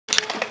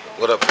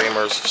What up,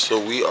 F.A.M.E.Rs? So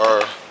we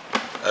are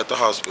at the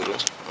hospital,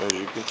 as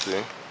you can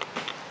see.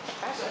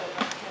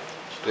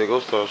 There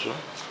goes Tasha.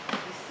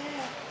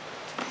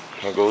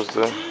 There goes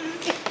the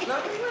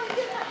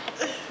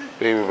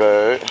baby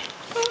bag.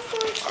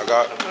 I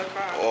got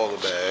all the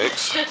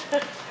bags.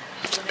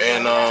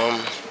 And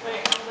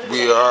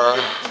we are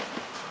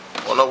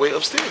on our way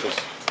upstairs.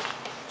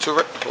 Hold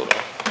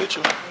on.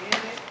 Picture.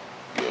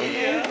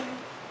 Yeah.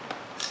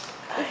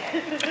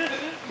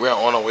 We're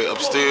on our way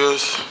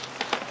upstairs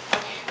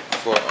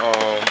for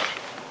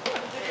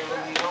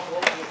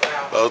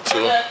about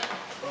to,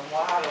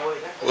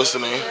 what's the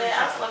name?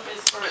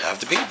 Have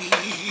the baby.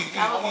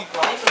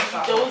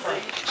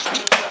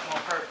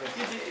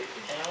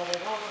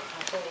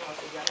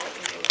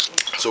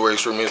 So we're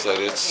extremely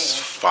excited. It's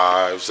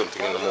 5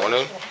 something in the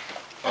morning.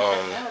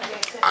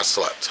 I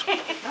slept.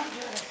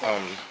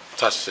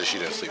 Tasha said she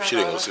didn't sleep. She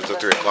didn't go to sleep till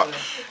 3 o'clock.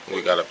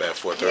 We got up at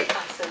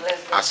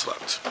 4:30. I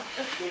slept.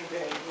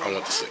 I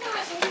went to sleep.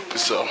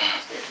 So,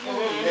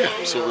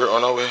 yeah. So we're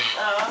on our way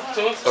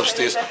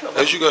upstairs.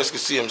 As you guys can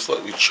see, I'm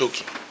slightly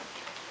choking.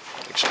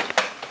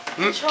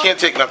 Can't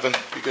take nothing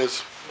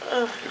because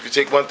if you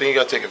take one thing, you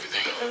gotta take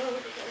everything.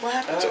 What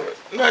happened? That's all right.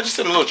 No, I just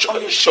said a little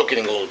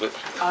choking a little bit.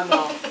 I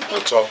know.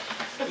 That's all.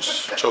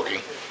 Just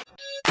choking.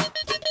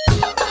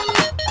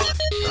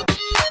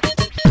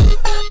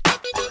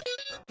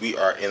 We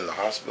are in the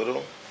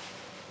hospital.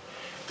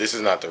 This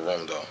is not the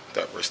room though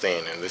that we're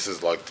staying in. This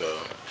is like the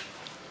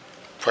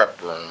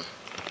prep room.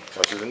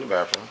 Tasha's in the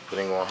bathroom,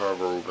 putting on her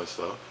robe and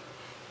stuff.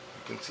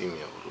 You can see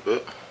me a little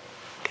bit.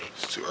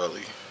 It's too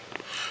early.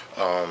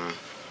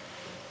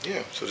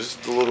 Yeah, so this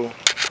is the little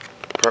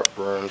prep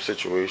room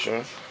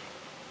situation.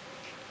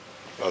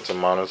 About to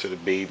monitor the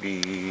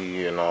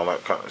baby and all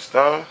that kind of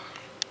stuff.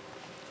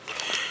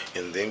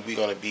 And then we're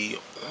gonna be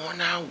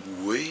on our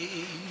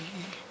way.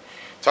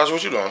 Tasha,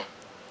 what you doing?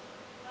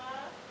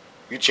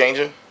 You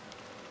changing?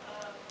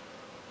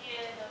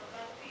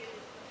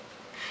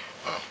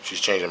 Oh, she's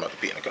changing about to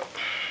pee in the cup.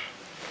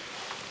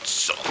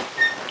 So,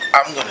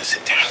 I'm gonna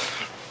sit down.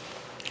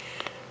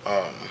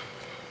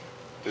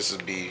 This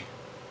would be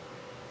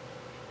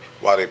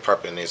while they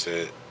prepping. They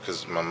said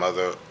because my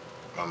mother,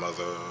 my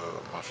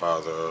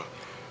father,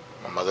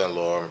 my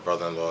mother-in-law, my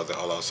brother-in-law, they're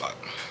all outside.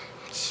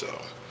 So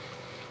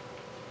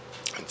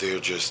they're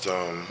just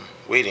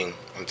waiting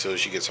until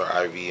she gets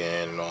her IV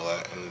in and all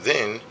that, and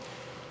then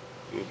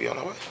we'll be on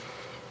our way.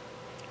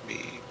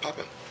 Be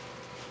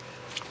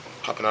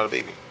popping out a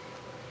baby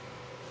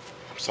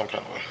some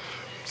kind of way.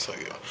 So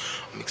yeah,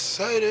 I'm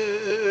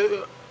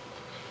excited.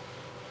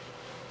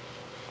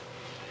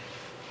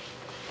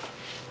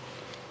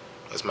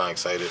 That's my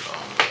excited.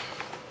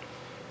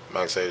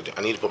 My excited.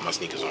 I need to put my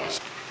sneakers on.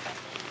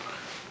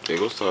 There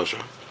goes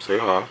Tasha. Say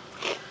hi.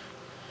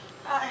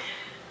 Hi.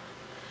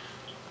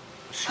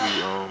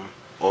 She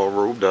all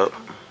robed up,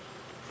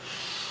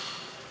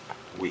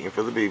 waiting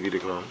for the baby to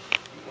come.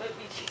 Let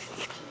me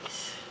Jesus,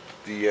 please.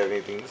 Do you have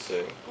anything to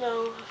say?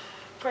 No.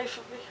 Pray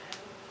for me.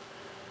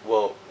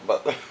 Well,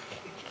 but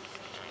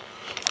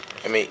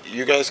I mean,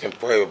 you guys can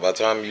pray, but by the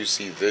time you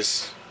see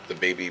this, the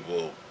baby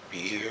will be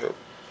here.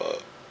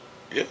 But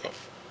yeah,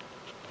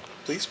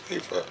 please pray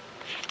for her.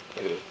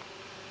 Look at it.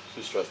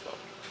 She's stressed out.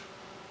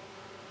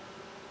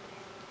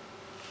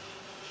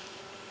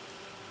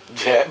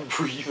 That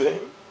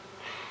breathing?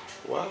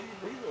 Why are you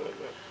breathing like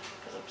that?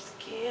 Because I'm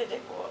scared.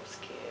 I'm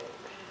scared.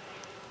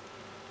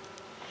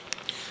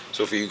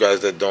 So for you guys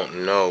that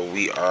don't know,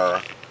 we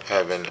are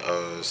having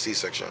a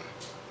C-section.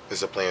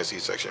 It's a planned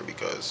C-section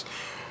because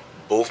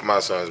both my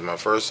sons, my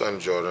first son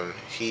Jordan,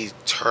 he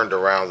turned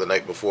around the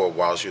night before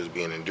while she was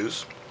being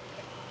induced,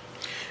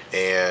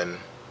 and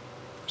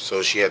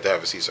so she had to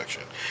have a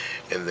C-section.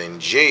 And then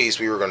Jace,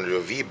 we were going to do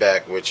a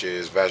VBAC, which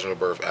is vaginal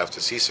birth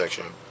after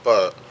C-section,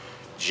 but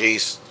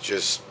Jace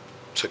just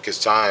took his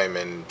time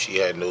and she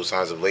had no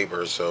signs of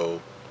labor,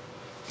 so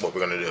what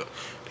we're going to do,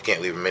 they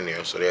can't leave him in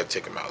there, so they had to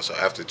take him out. So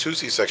after 2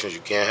 C-sections,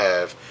 you can't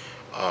have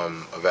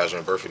a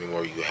vaginal birth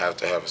anymore. You have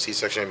to have a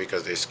C-section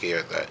because they're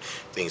scared that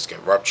things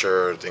can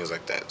rupture, things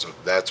like that. So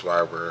that's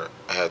why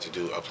I had to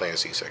do a planned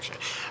C-section.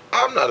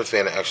 I'm not a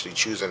fan of actually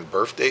choosing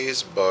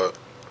birthdays, but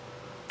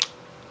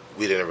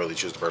we didn't really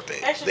choose the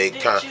birthday. Actually, we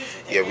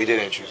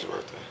didn't choose the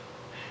birthday.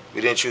 We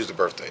didn't choose the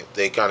birthday.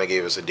 They kind of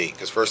gave us a date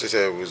because first they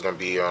said it was going to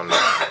be on the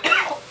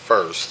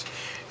 1st,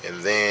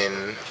 and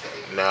then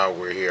now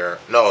we're here.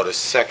 No, the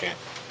 2nd.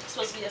 It's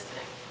supposed to be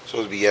yesterday.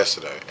 Supposed to be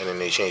yesterday, and then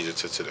they changed it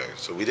to today.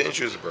 So we didn't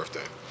choose the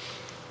birthday.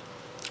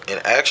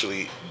 And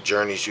actually,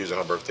 Journey's choosing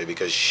her birthday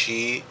because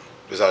she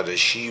decided that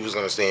she was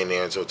going to stay in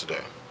there until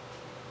today.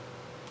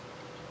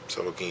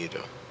 So what can you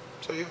do?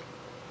 So yeah.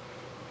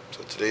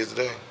 So today's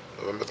the day,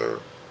 November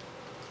 3rd.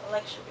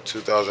 Election.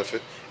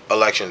 2015.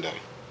 Election day.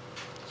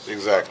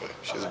 Exactly.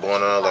 She was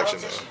born on election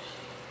day.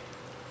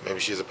 Maybe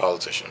she's a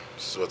politician.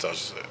 This is what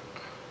Tasha said.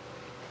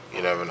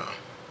 You never know.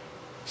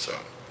 So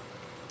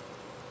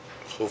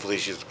hopefully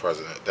she's the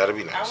president. That'd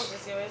be nice. I was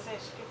just going to say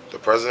the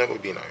president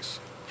would be nice.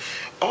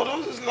 Oh,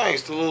 those is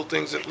nice. The little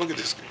things that look at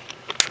this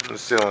on the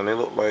ceiling. They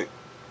look like.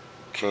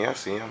 Can y'all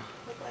see them?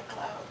 Look like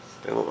clouds.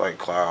 They look like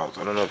clouds.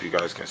 I don't know if you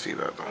guys can see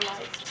that though.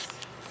 Lights.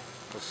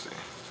 Let's see.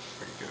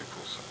 If I can get it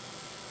closer.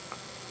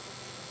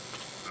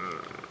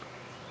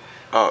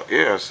 Oh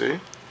yeah, see?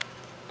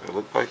 They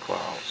look like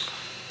clouds.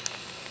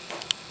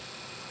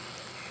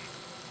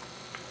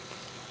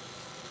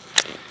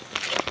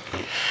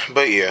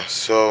 But yeah,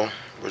 so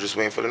we're just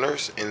waiting for the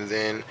nurse, and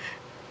then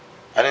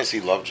I didn't see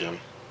Love Gym.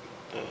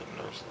 The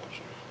nurse Love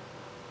Gym.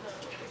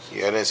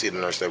 Yeah, I didn't see the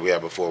nurse that we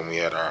had before when we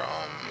had our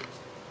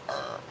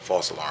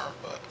false alarm,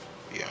 but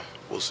yeah,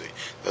 we'll see.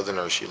 The other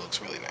nurse, she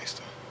looks really nice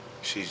though.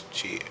 She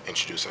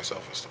introduced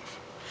herself and stuff.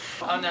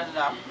 Oh, no.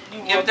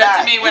 Give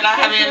that to me when I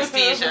have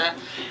anesthesia.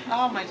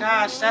 Oh my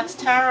gosh, that's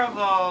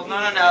terrible.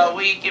 No.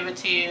 We give it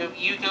to you.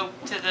 You go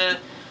to the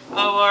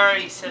OR,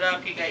 you sit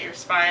up, you get your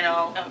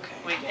spinal. Okay.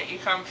 We get you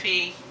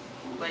comfy,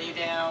 lay you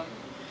down.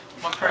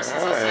 One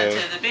person's listening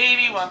to the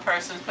baby, one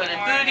person's putting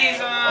booties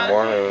on.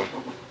 Morning.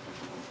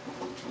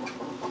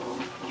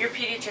 Your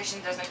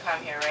pediatrician doesn't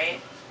come here,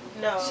 right?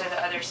 No. So the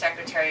other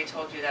secretary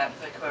told you that,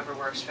 like, whoever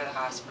works for the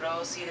hospital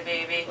will see the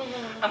baby.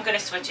 Mm-hmm. I'm going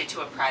to switch it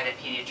to a private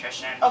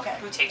pediatrician Okay.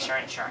 who takes your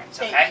insurance,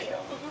 Thank okay? you.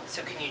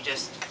 So can you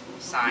just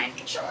sign?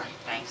 Sure.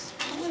 Thanks.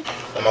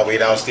 On my way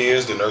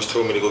downstairs, the nurse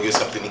told me to go get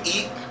something to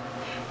eat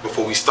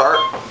before we start.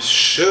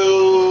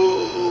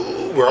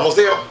 So we're almost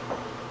there.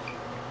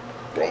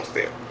 We're almost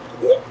there.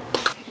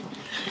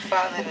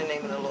 Father, in the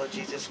name of the Lord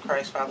Jesus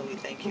Christ, Father, we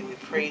thank you. We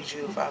praise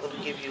you. Father,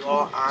 we give you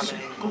all honor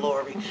and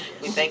glory.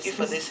 We thank you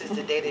for this is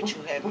the day that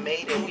you have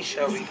made, and we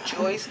shall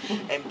rejoice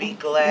and be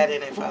glad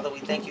in it. Father, we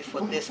thank you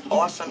for this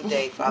awesome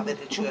day, Father,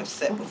 that you have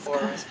set before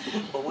us.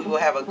 But we will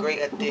have a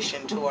great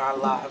addition to our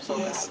lives, oh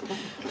God.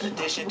 An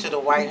addition to the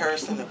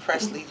Whitehurst and the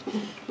Presley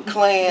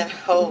clan.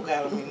 Oh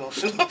God, I'm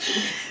emotional.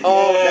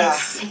 Oh God.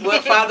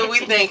 Well, Father, we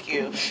thank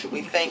you.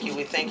 We thank you.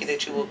 We thank you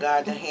that you will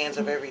guide the hands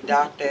of every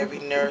doctor, every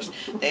nurse,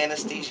 the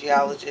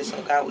anesthesiologist.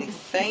 Oh God, we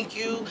thank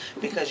you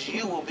because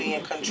you will be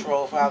in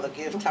control, Father.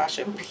 Give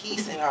Tasha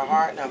peace in her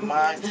heart and her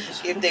mind.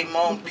 Give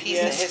Damon peace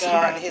in his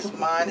heart and his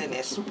mind and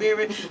his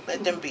spirit.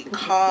 Let them be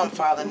calm,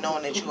 Father,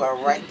 knowing that you are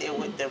right there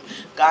with them.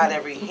 God,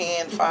 every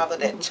hand, Father,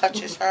 that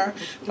touches her.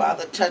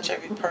 Father, touch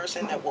every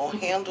person that will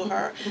handle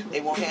her.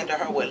 They will handle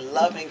her with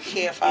love and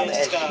care, Father,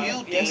 as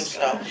you deem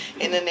so.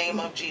 In the name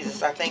of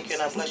Jesus, I thank you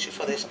and I bless you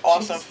for this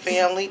awesome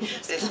family,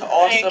 this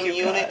awesome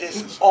unit,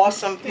 this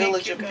awesome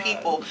village of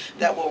people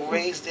that will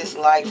raise this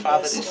life,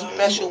 Father, this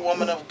special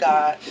woman of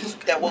God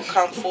that will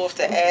come forth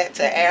to add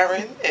to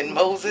Aaron and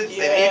Moses,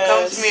 and here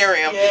comes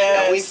Miriam.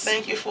 And we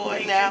thank you for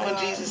it now in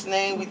Jesus'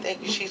 name. We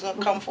thank you she's going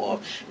to come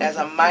forth as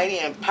a mighty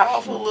and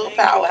powerful little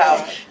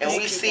powerhouse. And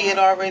we see it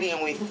already,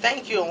 and we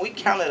thank you, and we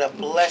count it a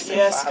blessing,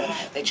 Father,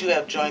 that you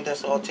have joined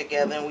us all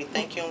together. And we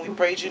thank you and we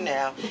praise you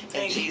now.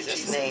 In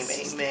Jesus' name,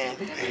 amen.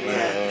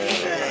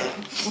 Amen.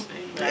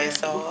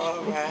 It's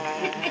all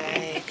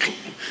right.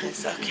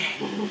 It's okay.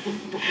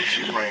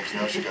 She praying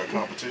now she got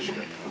competition.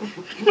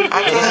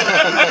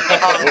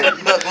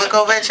 Look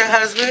over at your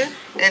husband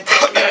and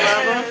tell him you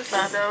love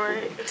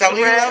him. Tell him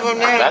you love him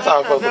now. That's how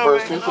it's supposed to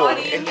first do so.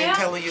 And then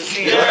tell him you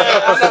see him.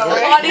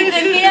 Claudia's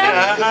in here.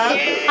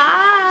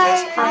 Hi.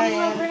 Just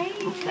praying.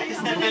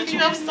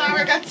 I'm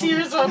sorry, I got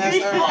tears on me.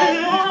 That's all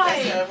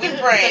right. We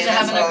praying. You're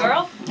having a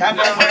girl? I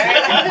know,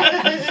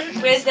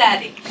 right? Where's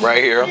Daddy?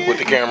 Right here with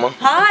the camera.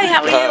 Hi,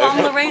 how are you?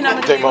 I'm Lorraine.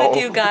 I'm going to be with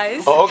you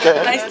guys. Oh,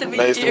 okay. Nice to meet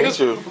you. Nice to meet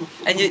you.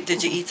 And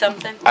did you eat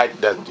something?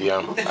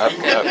 Yeah.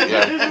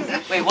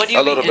 Wait, what do you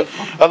A little eating?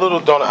 bit. A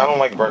little donut. I don't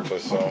like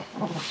breakfast, so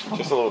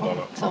just a little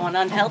donut. So an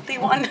unhealthy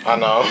one? I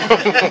know.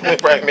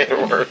 Probably made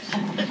it worse.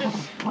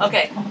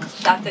 Okay.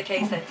 Dr.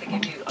 K said to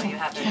give you, you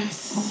having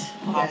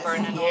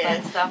heartburn and all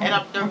that stuff? And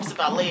I'm nervous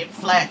about laying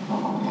flat.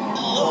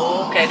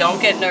 Okay, don't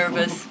get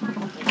nervous.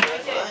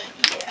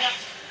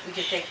 We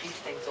can take these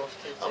things off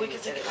too. So We can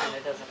take it off.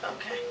 It doesn't.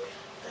 Okay,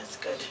 that's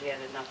good. We had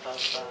enough of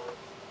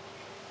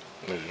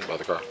About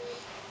the car.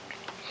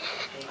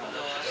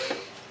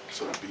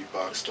 So the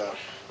beatbox stop.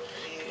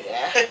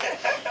 Yeah.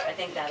 I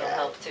think that'll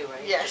help too,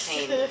 right? Yes. The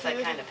pain. It's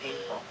like kind of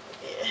painful.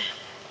 Yeah.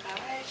 All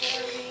right,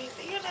 Jeremy.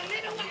 See you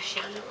later.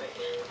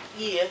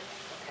 Yeah.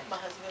 My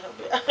husband will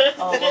be.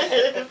 Oh,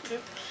 okay.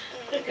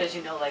 Because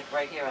you know, like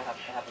right here, I have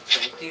to have it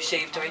shaved. Do you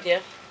shave right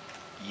here?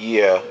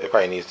 Yeah, it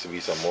probably needs to be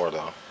some more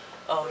though.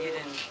 Oh, you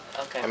didn't.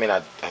 Okay. I mean,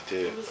 I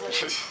did.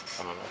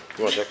 I don't know.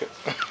 You want to check it?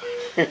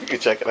 You can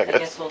check it, I I guess.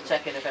 guess we'll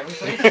check it if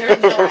everybody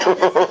turns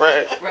around.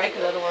 Right. Right?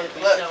 Because I don't want to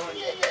be Look. showing.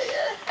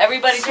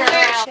 Everybody turn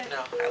around.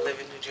 No, I live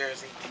in New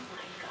Jersey,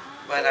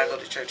 but I go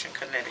to church in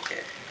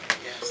Connecticut.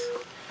 Yes.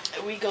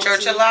 We go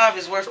Church to, Alive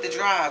is worth the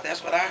drive.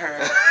 That's what I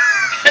heard.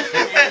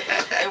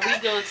 and we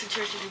go to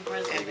church in New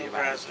Brunswick. In New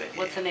Brunswick.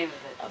 What's the name of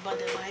it?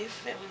 Abundant Life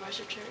Family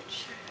Worship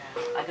Church.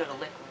 I go to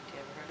Liquid. You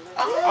ever heard of it?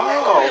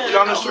 Oh,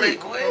 down the street.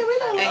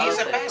 And he's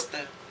a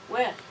pastor.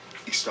 Where?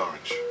 East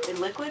Orange. In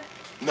Liquid?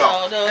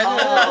 No. No.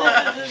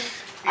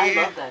 I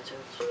love that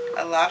church.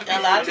 A lot of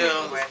people lot of do.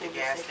 people We're at the do.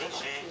 gas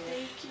station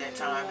that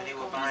time, and they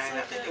were buying.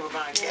 I think they were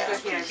buying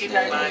gas. Yeah,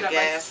 People were buying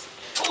gas.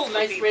 Oh,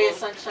 nice ray of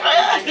sunshine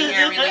behind me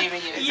here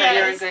relieving you. So you're in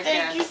Yes, good thank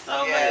hands. you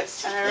so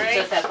Yes. much. All We right.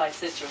 just have by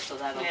citrus, so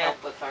that'll Yeah.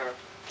 help with her.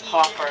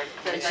 heartburn.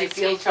 And Nice she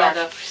feels recharge.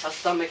 better. Her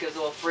stomach is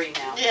all free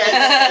now. Yes.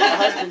 Her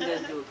husband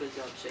didn't do a good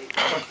job shaping.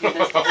 He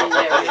missed the whole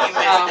area.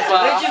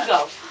 Where'd you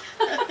go?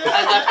 I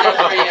left that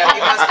for He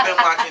you. must have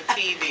been watching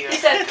TV or He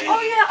said, something.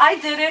 oh yeah, I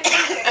did it.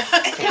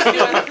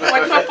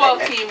 What football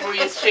team were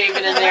you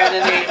shaving in there?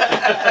 The name.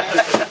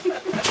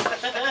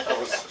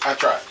 I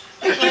tried.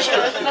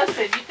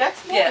 Listen,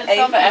 that's more Yeah, than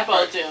some A for people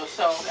effort. do.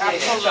 So Yeah,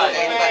 absolutely.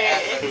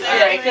 Right. All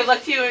right. Good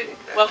luck to you.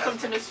 Welcome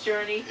to Miss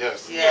Journey.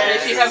 Yes. May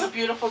she Yes. have a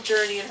beautiful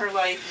journey in her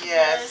life.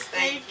 Yes,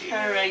 thank you.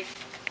 All right.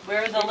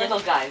 Where are the little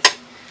guys?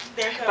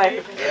 They're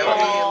coming. They'll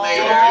be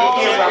later.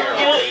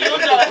 You'll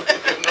know.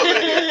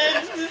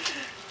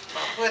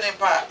 Pudding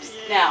pops.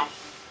 Now,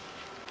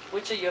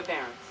 which are your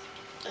parents?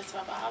 That's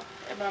my mom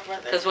and my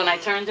brother. Because when I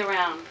turned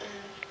around,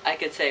 I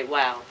could say,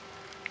 wow,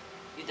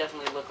 you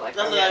definitely look like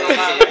her. Look like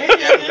my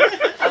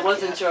Yeah. I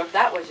wasn't sure if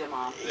that was your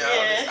mom. No,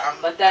 Yeah.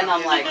 But then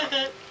I'm like,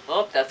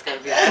 oh, that's gotta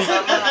be That's her.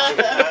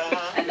 our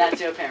mom. And that's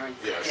your parents.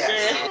 Yes.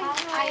 Yes.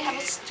 I have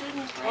a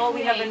student. Oh,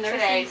 we have a nurse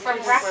today from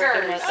who's working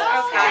Rutgers. with us.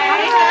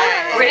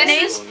 Hi. Brittany?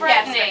 This is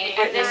Brittany.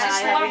 And this is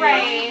Hi.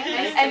 Lorraine.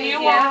 Nice And to you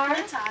meet you. are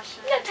Natasha.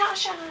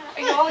 Natasha.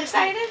 Are you all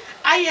excited?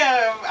 I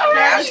am. I'm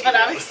nervous, but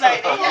I'm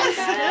excited.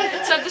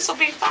 Yes. So this will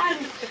be fun.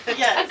 A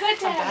Yes. good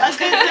day. A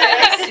good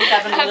day. She's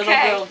having a little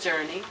Okay. girl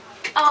journey.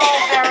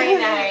 Oh, very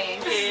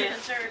nice. Yeah,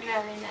 journey.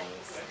 Very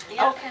nice. Yep.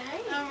 Okay.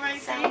 All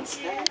right, Sounds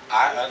thank you. good.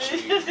 I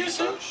actually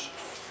researched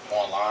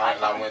online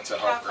and I went to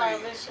health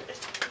grades.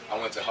 I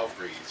went to health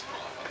grades.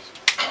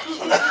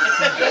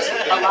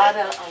 A lot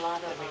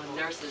of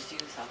nurses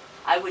use her.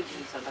 I would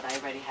use her, but I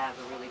already have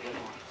a really good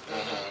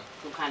one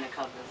who kind of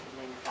covers. His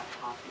name is Dr.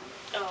 Hoffman.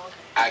 Oh, okay.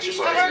 I actually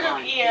saw his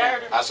name. Yeah, I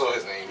heard of I saw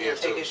his name here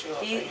Take too. his shoe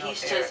off.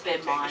 He's just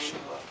been mine,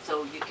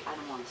 so I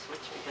don't want to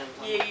switch because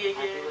I'm Yeah.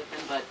 happy with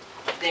him, but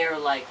they're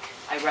like,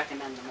 I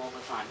recommend them all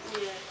the time.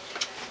 Yeah.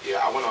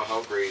 Yeah, I went on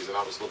health grades and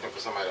I was looking for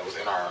somebody that was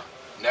in our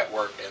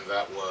network and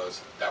that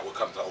would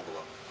come to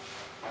Oklahoma.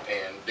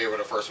 And they were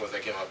the first ones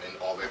that came up and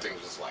all their things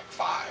was like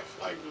 5.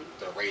 Like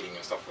the rating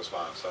and stuff was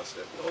 5. So I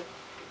said, well,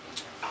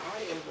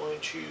 I am going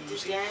to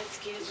His dad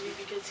scares me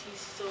because he's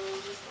so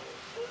just like,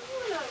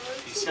 whatever.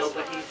 No,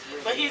 but he's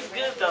really But he's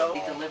good though. He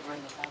delivers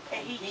in the tub.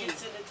 And he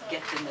gets in the tub.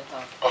 Gets in the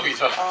tub. oh, he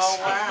does. Oh,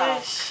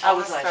 wow. I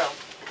was like,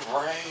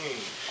 Right.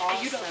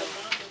 And you know the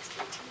mom next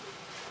to too.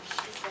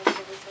 She's like,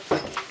 never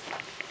touched me.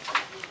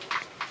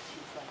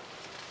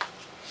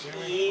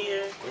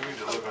 Yeah. Let me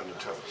deliver in the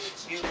tub.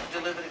 You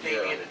deliver the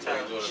baby in the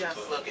tub.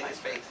 Just look at his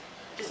face.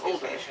 Just His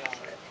older. face is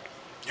red.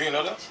 You didn't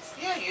know that?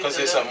 Yeah, you Because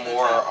it's deliver a in the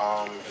more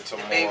tub.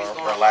 The baby's more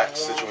going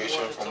relaxed from warm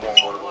situation water from to warm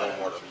water to warm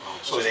warm water.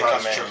 So they it's not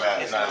come as in.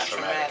 traumatic. It's It's not not as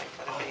traumatic. traumatic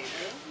for the baby.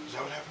 Is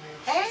that what happened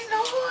Hey,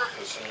 Noah.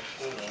 Listen,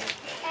 you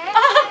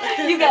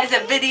know. you guys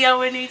are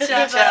videoing each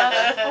other.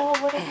 Oh,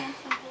 what a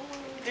handsome boy.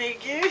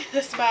 Thank you.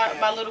 That's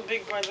my little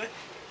big brother.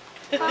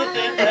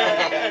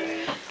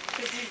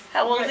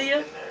 How old are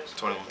you?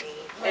 21.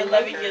 We're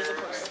 11 years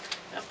apart.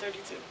 I'm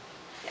 32.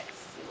 Yes,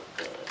 you look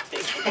good.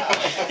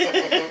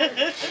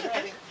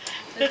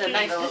 This is a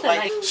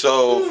nice.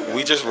 So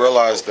we just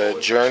realized that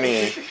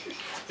Journey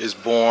is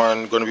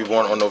going to be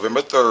born on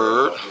November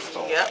 3rd.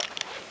 Yep.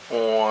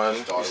 On,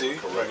 you Started see,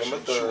 with correction.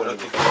 November She 3rd. I wanted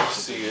think to you can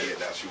see Yeah, it.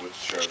 now she went to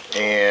church.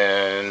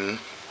 And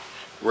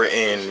we're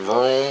in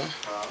room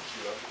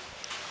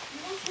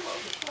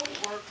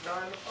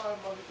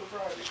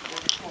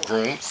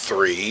room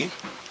 3,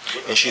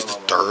 and she's the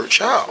 3rd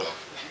child.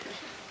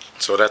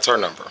 So that's her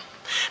number.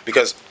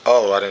 Because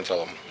I didn't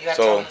tell them. You got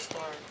to tell them the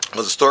story.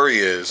 Well, the story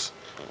is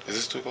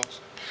this too close?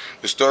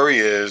 The story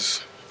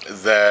is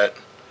that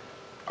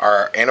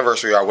our wedding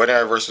anniversary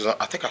is on,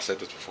 I think I said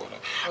this before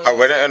though. Our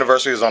wedding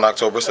anniversary is on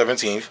October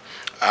 17th.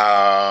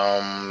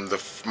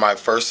 My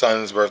first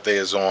son's birthday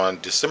is on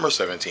December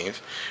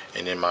 17th,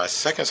 and then my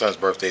second son's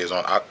birthday is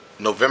on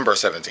November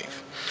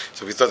 17th.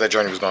 So we thought that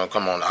journey was going to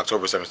come on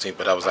October 17th,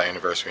 but that was our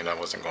anniversary and that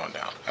wasn't going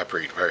down. I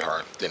prayed very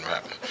hard. Didn't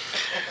happen.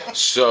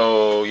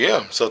 So,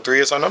 yeah. So 3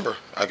 is our number,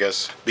 I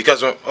guess.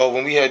 Because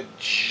when we had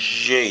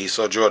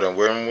Jordan,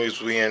 when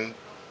was we in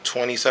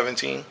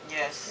 2017?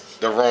 Yes.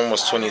 The room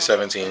was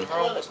 2017. The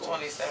room was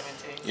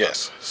 2017.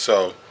 Yes.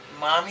 So,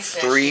 Mommy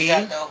said 3, she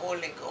got the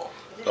Holy Ghost.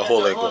 the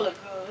Holy Ghost.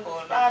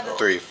 Holy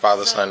 3,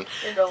 Father, Son,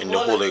 and the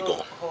Holy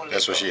Ghost. Holy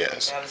That's what she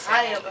Ghost. has.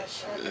 I am.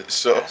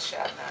 So,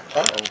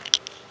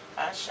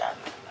 I shot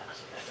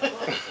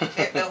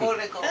the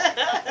Holy Ghost.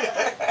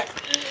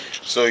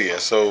 so yeah.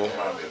 So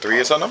 3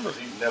 is our number.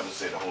 You never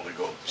say the Holy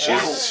Ghost.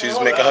 She's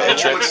making her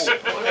entrance,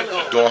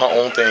 doing her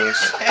own things.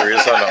 3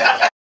 is our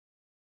number.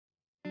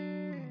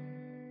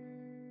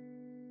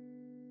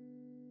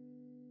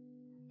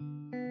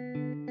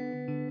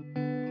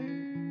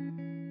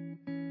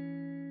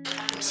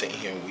 I'm sitting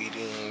here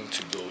waiting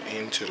to go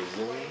into the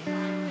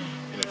room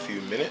in a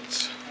few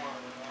minutes,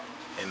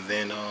 and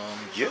then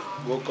yeah,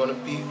 we're gonna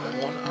be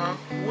on our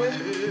way.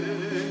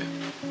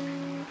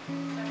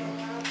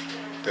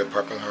 They're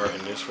prepping her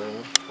in this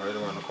room right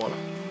around the corner.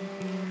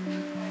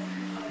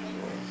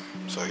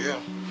 So yeah,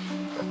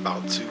 we're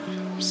about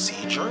to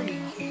see Journey.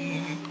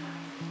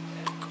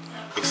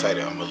 Excited.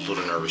 excited. I'm a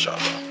little nervous, y'all,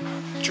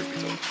 though. Truth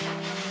be told.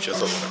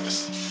 Just a little nervous.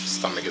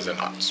 Stomach is in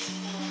knots.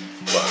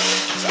 But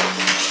excited.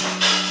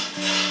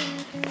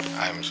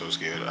 I'm so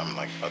scared. I'm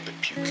like about to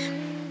puke.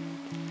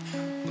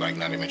 Like,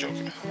 not even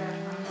joking.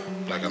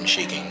 Like, I'm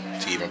shaking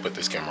to even put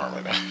this camera on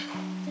right now.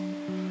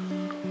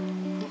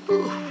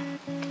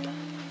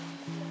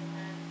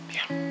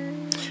 Yeah.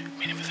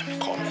 Waiting for them to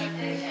call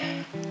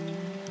me.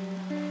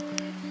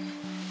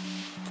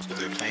 So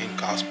they're playing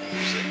gospel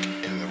music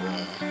in the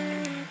room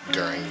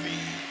during the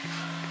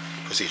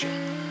procedure.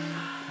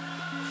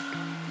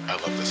 I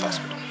love this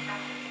hospital.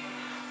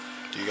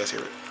 Do you guys hear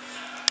it?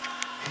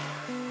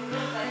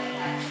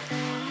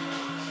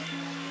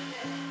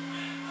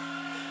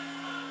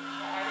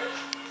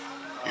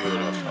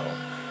 Beautiful.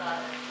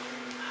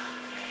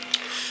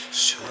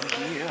 So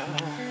yeah.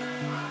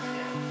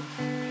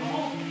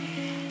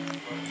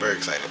 Very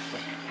excited.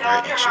 Very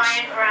Dr. anxious.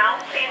 Ryan Brown,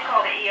 please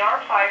call the ER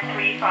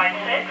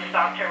 5356.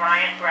 Dr.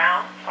 Ryan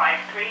Brown,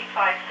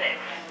 5356.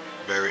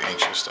 Very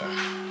anxious though.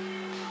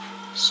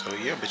 So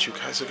yeah, but you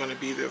guys are gonna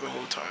be there the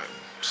whole time.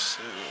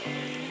 So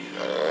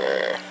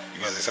you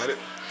guys excited?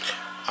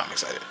 I'm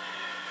excited.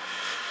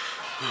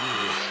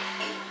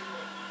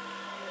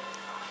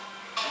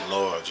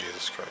 Lord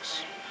Jesus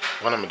Christ.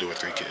 What I'm gonna do with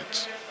 3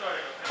 kids.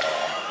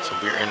 So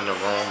we're in the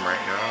room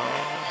right now.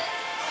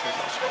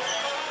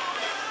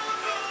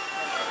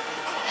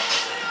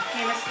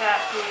 Give us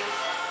that, please.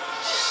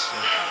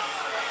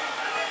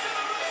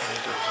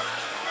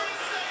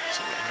 So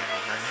we're in the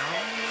room right now.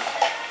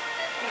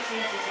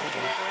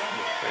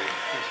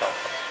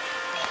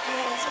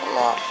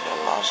 I'm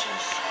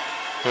nauseous.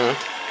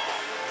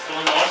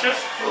 Still nauseous?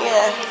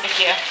 Yeah. Thank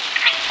you.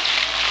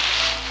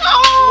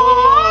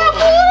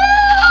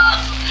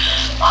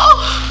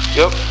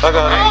 Yep, I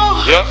got it.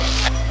 Yep.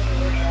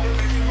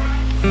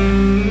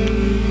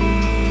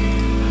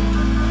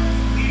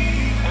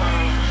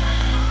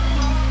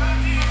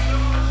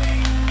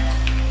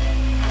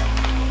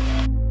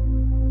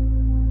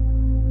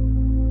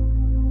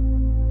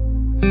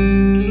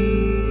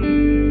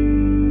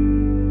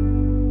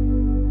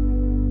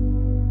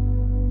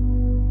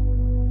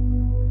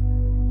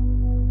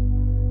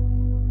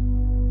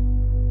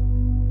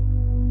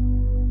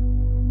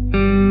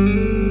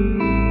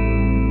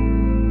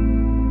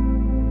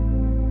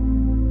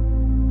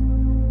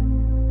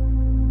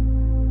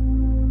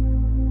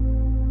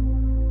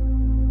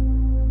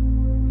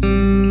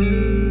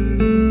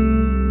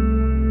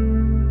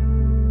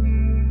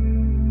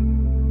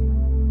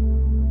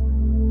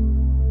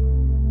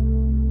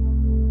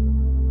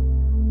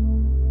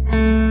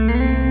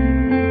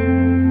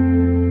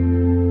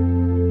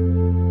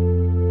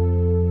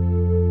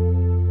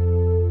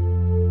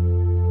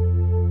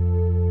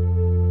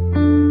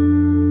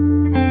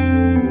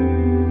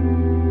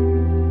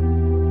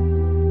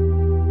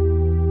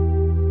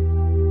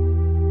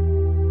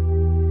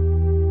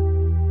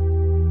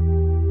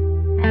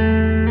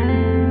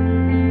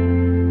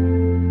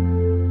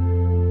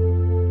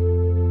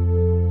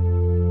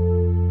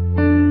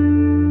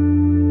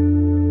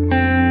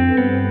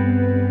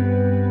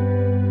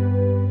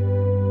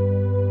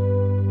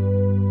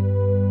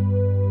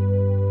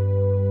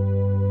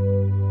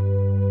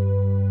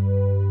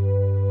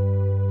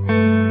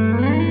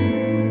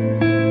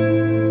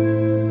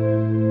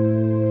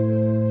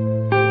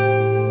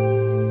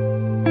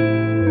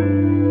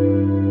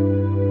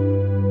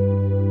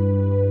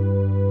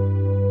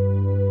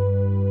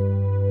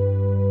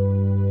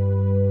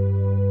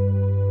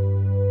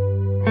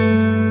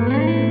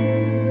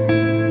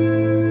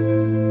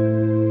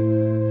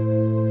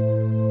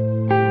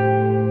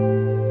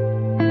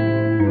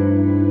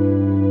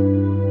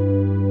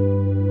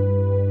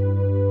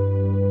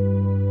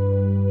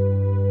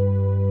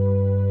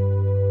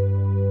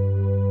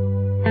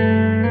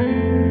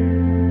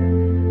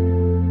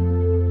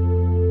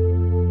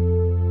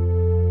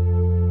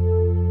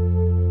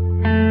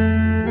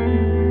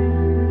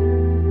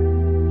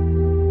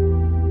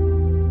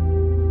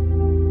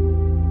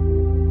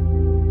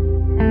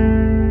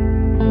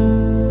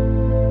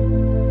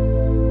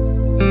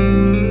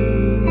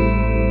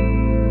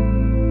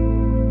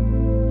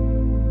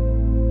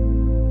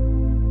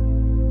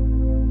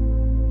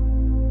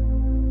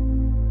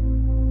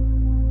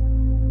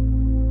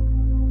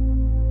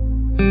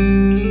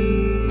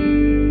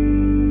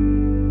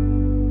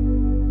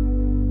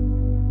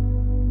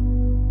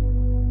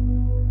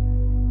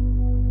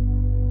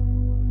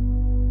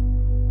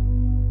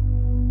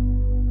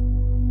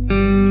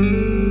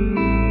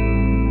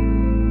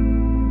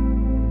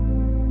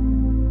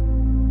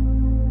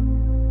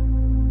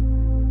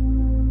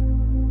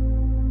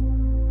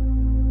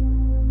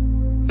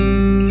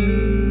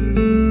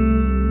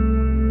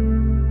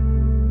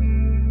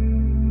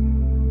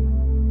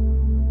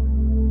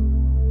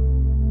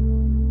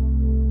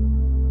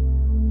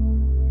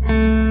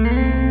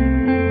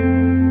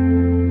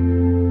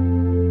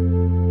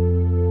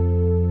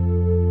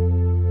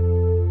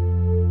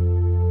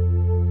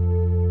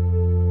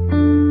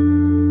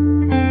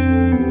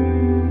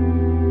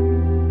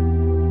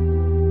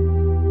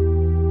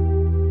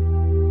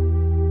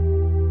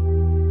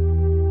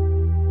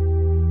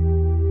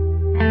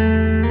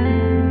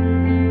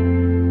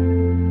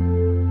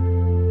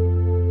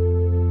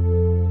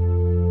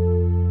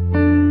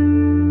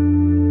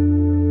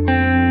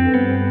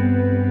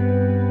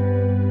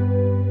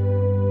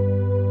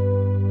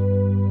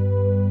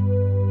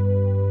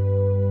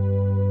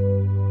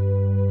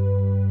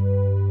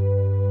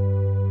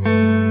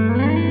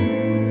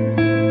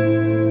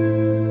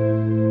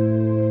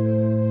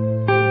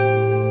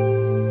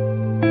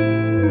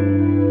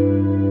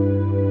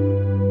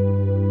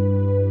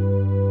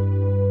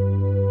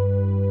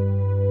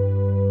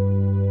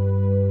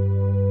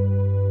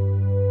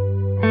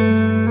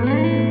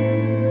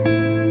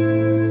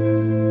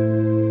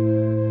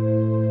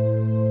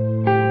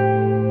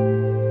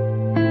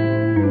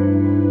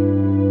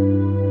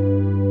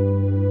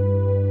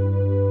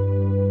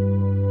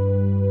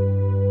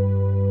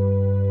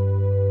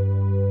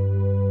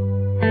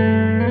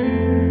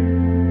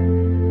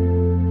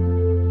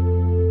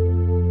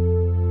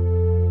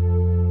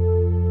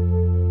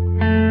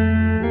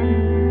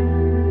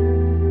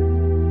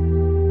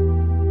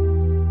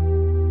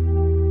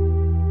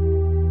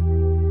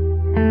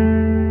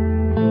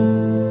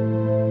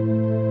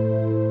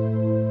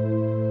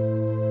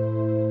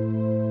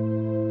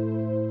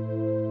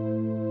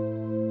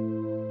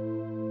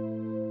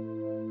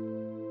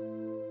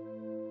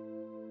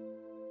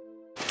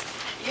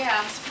 Yeah,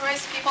 I'm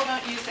surprised people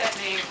don't use that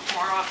name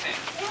more often.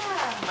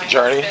 Yeah. My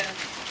Journey? husband,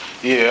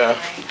 Yeah.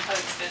 my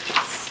husband's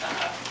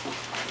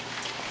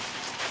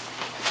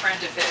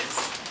friend of his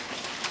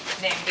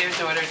named their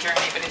daughter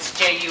Journey, but it's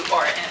Journie.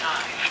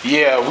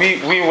 Yeah, we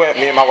went,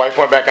 me and my wife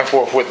went back and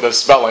forth with the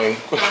spelling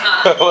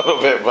a little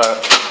bit,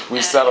 but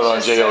we settled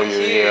on JOU,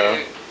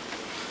 yeah.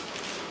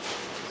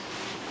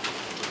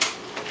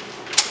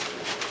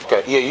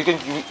 Okay, yeah, you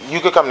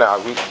can come now.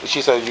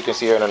 She said you can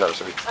see her in the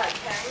nursery.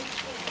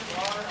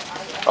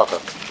 Okay.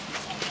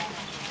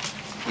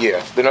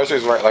 Yeah, the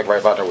nursery's right by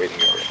the waiting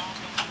area.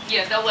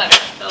 Yeah, they'll let him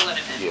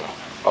in. Yeah,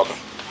 okay.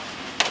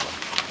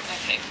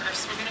 Okay,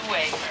 first we're gonna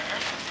weigh her.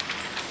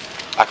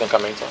 I can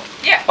come anytime?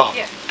 Yeah, Oh.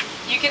 yeah.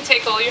 You can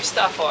take all your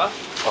stuff off.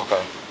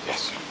 Okay,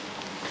 yes.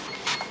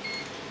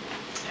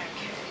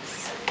 Okay,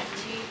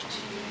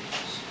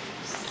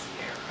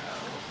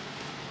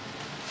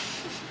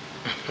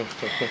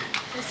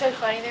 7220. It's so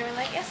funny. They were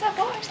like, it's a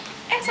boy.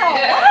 It's a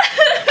Yeah. what?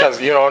 Because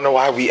you don't know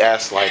why we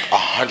asked like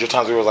 100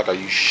 times. We were like, "Are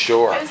you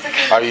sure? It's a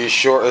girl. Are you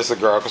sure it's a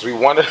girl?" Because we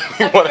wanted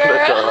a girl.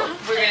 girl.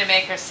 We're gonna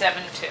make her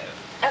 7'2".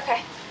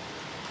 Okay.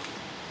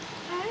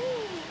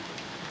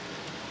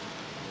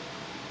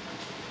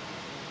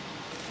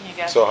 You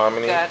got, So how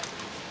many?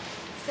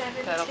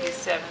 That'll be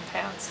 7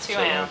 pounds, 2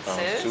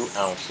 ounces. 2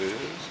 ounces.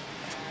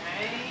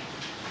 Alright.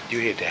 You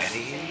hear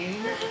Daddy?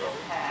 Little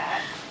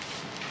hat.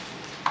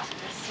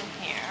 This in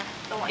here.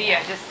 The one.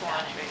 Yeah, just the one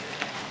right there.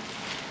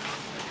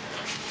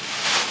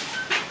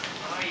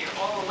 Oh, you're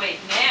all awake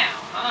now,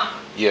 huh?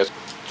 Yes.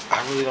 I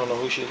really don't know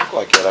who she look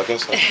like yet. I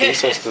guess like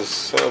Princess to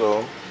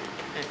settle.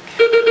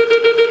 Her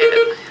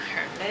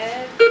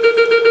lips.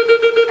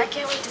 I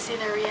can't wait to see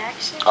their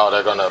reaction. Oh,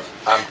 they're gonna.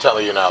 I'm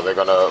telling you now, they're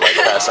gonna like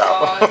pass Oh,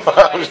 out.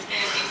 somebody's gonna be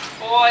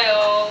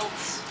spoiled.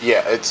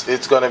 Yeah,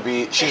 it's gonna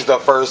be. She's the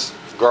first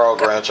girl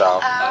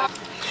grandchild.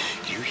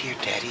 You hear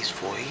Daddy's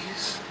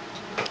voice?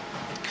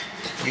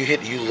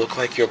 You look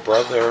like your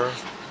brother.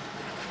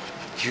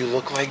 You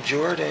look like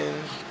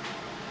Jordan.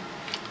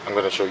 I'm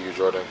gonna show you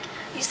Jordan.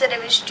 You said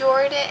it was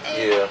Jordan and,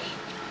 Yeah,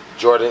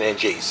 Jordan and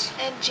Jace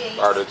and Jace.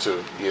 are the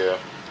two. Yeah,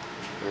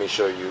 let me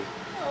show you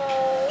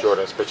Oh.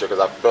 Jordan's picture because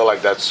I feel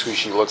like that's who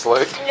she looks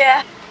like.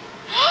 Yeah.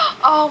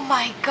 Oh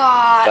my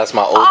God. That's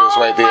my oldest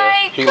right there.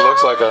 my He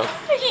looks like a.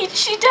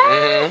 She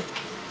does.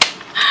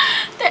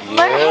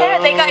 My hair.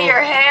 They got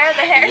your hair.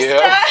 The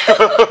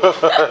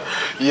hairstyle.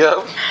 Yeah.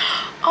 Yep.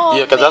 Oh,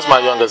 Yeah, because that's my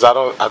man. youngest.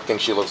 I think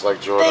she looks like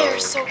Jordan. They are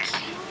so cute.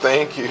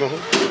 Thank you.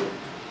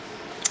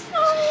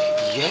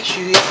 Yes,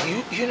 you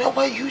know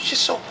what? You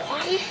just so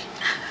quiet.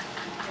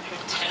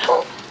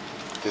 Oh.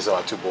 These are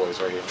our 2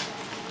 boys right here.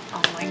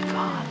 Oh my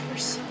God, they're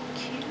so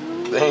cute.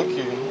 Thank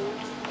you.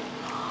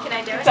 Can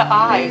I do it? The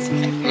eyes.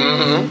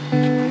 Mm-hmm.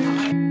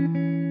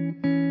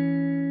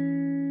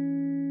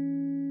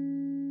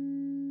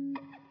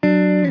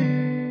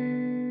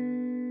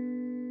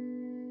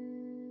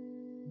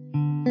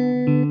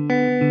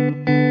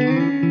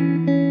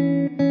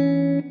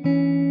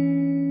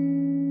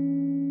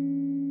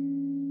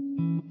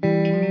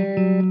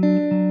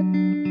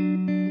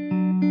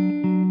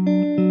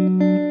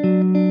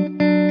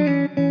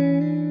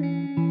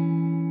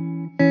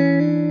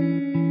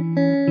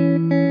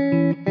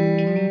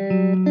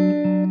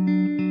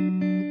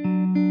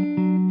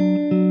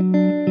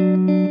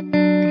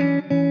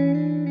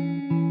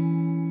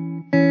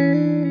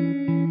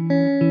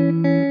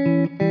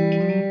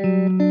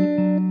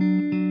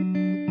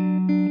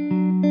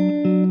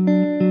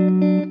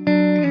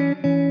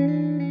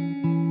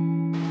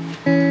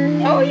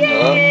 Oh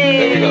yay!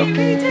 There we go. We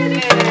did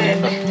it!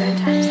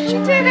 We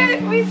did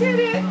it! We did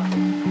it!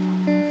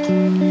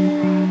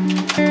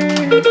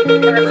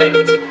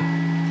 Perfect.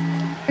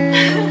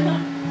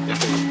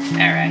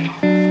 All right.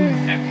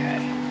 Okay.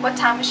 What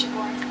time was she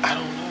born? I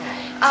don't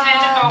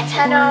know.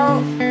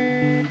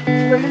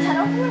 10:04. Was it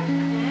 10:04?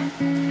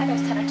 I know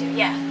it's 10:02.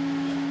 Yeah.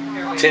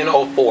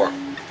 10:04.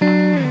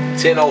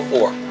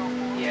 10:04.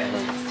 Yeah.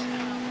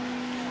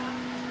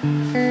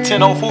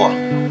 10:04.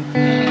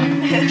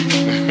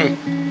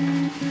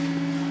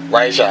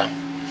 Right, Sha?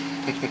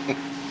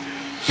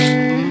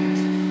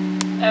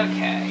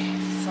 Okay.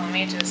 So let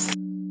me just.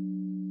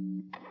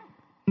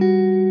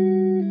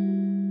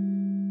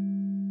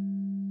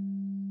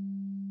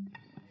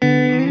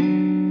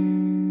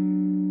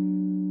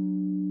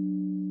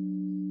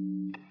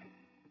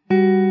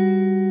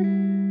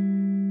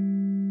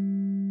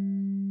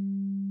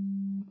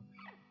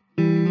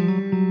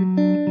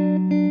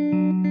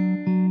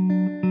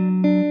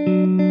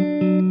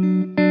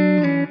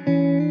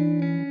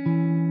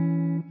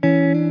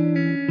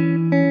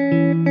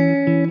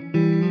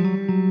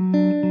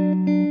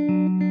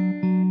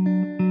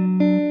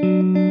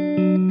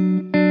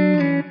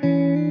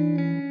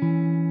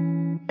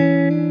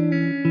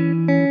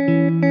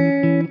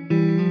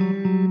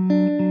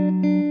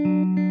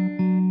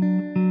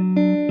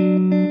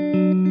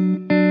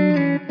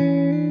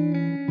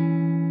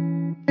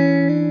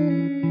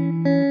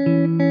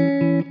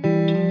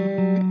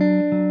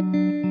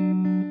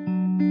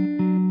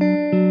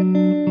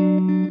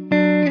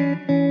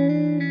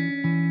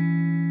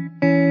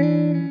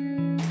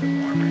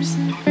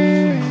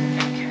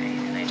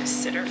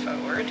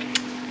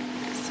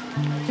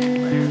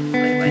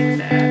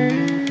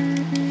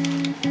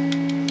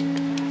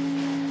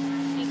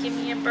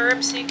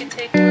 arm so you can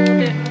take a little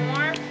bit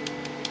more.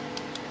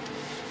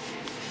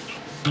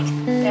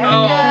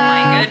 Oh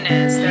my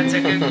goodness, that's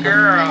a good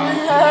girl.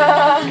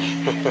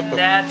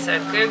 That's a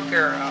good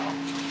girl.